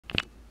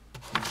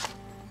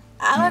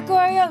I like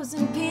Oreos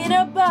and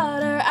peanut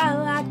butter. I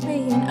like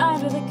being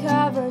under the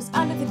covers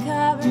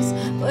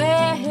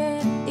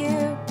with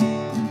you.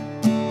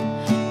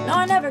 No,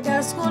 I never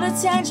got a school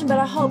detention, but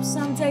I hope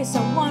someday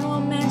someone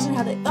will mention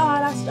how they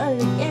thought I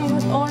started a gang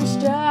with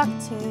orange duct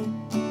tape.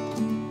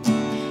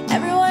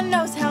 Everyone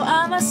knows how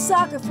I'm a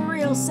sucker for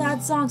real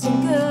sad songs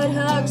and good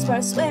hugs, but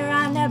I swear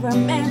I never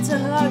meant to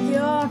hug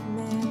your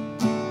man.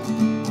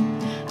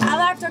 I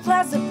like our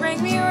clouds that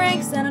bring me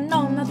rings, and I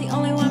know I'm not the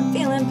only one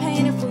feeling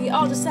pain if we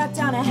all just sat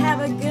down and have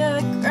a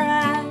good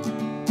cry.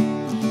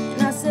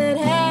 And I said,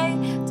 hey,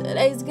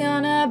 today's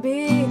gonna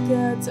be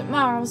good,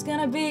 tomorrow's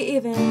gonna be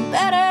even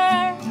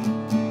better.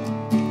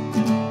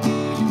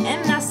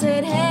 And I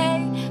said,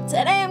 hey,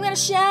 today I'm gonna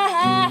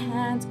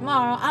shine,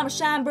 tomorrow I'ma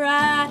shine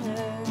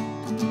brighter.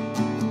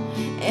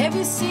 If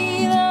you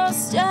see those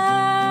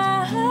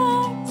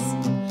stars,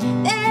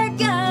 they're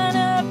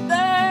gonna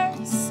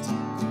burst,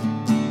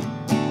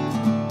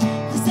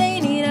 'cause they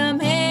need to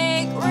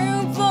make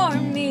room for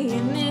me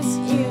in this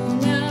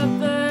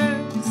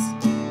universe.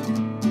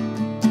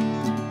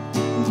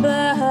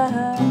 But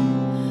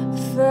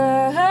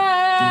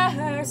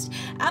first,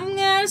 I'm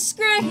gonna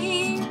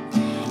scream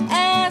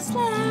as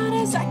loud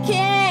as I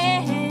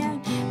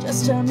can,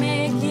 just to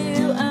make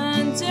you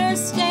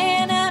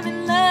understand I'm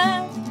in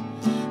love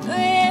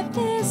with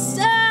this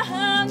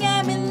song.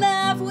 I'm in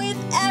love with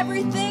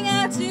everything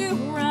I do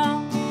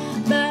wrong,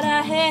 but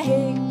I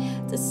hate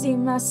to see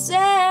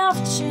myself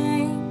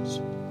change.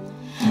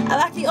 I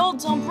like the old,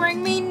 don't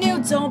bring me new,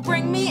 don't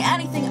bring me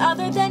anything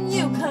other than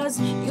you, 'cause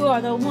you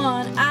are the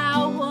one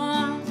I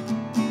want.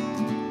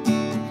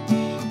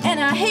 And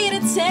I hate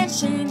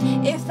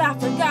attention, if I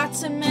forgot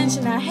to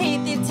mention, I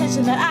hate the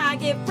attention that I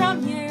get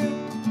from you.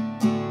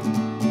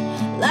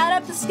 Light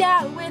up the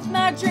sky with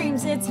my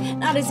dreams, it's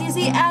not as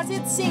easy as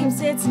it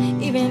seems, it's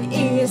even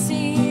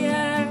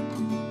easier.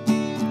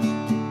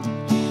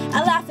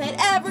 I laugh at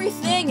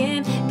everything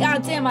and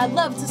goddamn I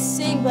love to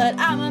sing, but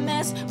I'm a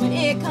mess when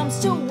it comes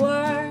to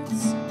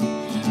words.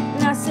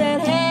 And I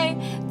said, hey,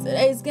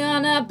 today's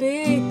gonna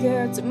be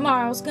good,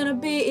 tomorrow's gonna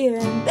be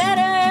even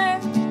better.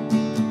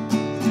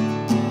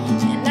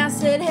 And I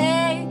said,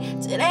 hey,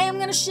 today I'm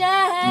gonna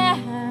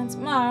shine,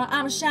 tomorrow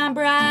I'ma shine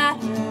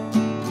brighter.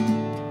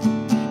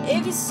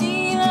 If you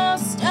see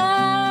those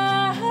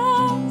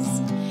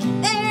stars,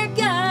 they're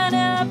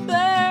gonna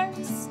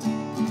burst,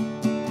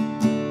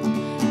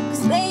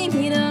 'cause they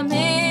need to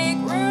make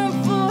room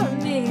for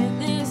me in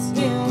this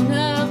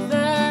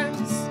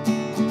universe.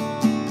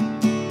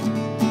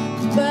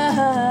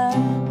 But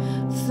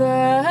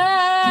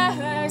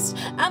first,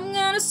 I'm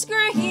gonna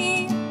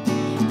scream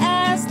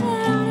as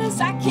loud as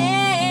I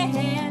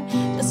can,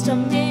 just to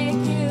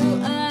make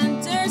you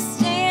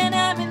understand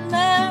I'm in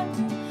love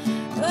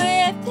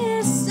with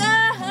this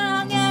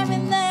song. I'm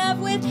in love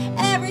with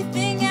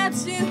everything I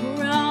do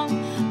wrong,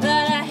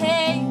 but I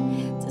hate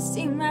to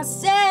see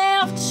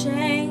myself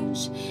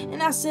change.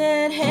 And I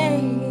said,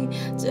 hey,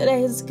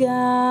 today's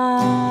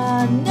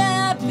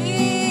gonna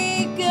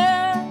be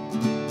good.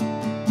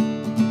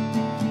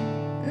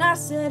 And I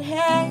said,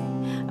 hey,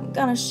 I'm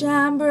gonna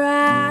shine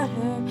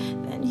brighter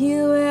than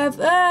you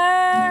ever